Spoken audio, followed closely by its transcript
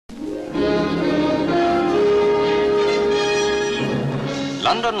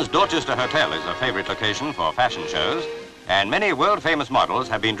London's Dorchester Hotel is a favourite location for fashion shows, and many world-famous models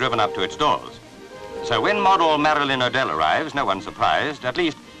have been driven up to its doors. So when model Marilyn O'Dell arrives, no one's surprised, at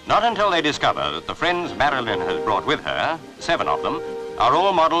least not until they discover that the friends Marilyn has brought with her, 7 of them, are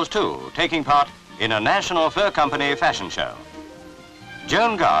all models too, taking part in a National Fur Company fashion show.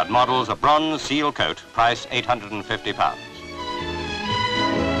 Joan Gard models a bronze seal coat, price £850.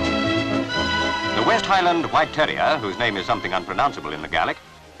 The West Highland White Terrier, whose name is something unpronounceable in the Gaelic,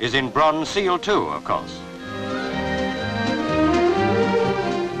 is in bronze seal too, of course.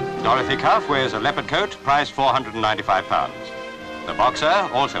 Dorothy Cuff wears a leopard coat, price £495. The boxer,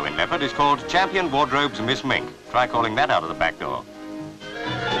 also in leopard, is called Champion Wardrobe's Miss Mink. Try calling that out of the back door.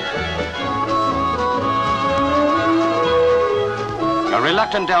 A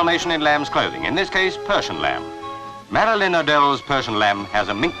reluctant Dalmatian in lamb's clothing, in this case, Persian lamb. Marilyn O'Dell's Persian lamb has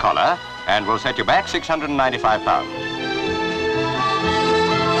a mink collar and will set you back £695.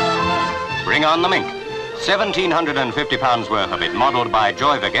 Bring on the mink. £1,750 worth of it, modelled by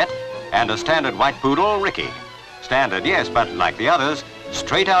Joy Vergette, and a standard white poodle, Ricky. Standard, yes, but like the others,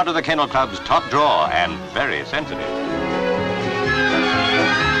 straight out of the Kennel Club's top drawer and very sensitive.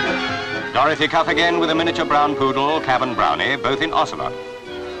 Dorothy Cuff again with a miniature brown poodle, Cabin Brownie, both in ocelot.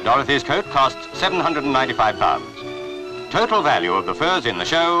 Dorothy's coat costs £795. Total value of the furs in the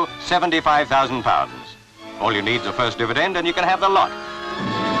show, £75,000. All you need is a first dividend and you can have the lot.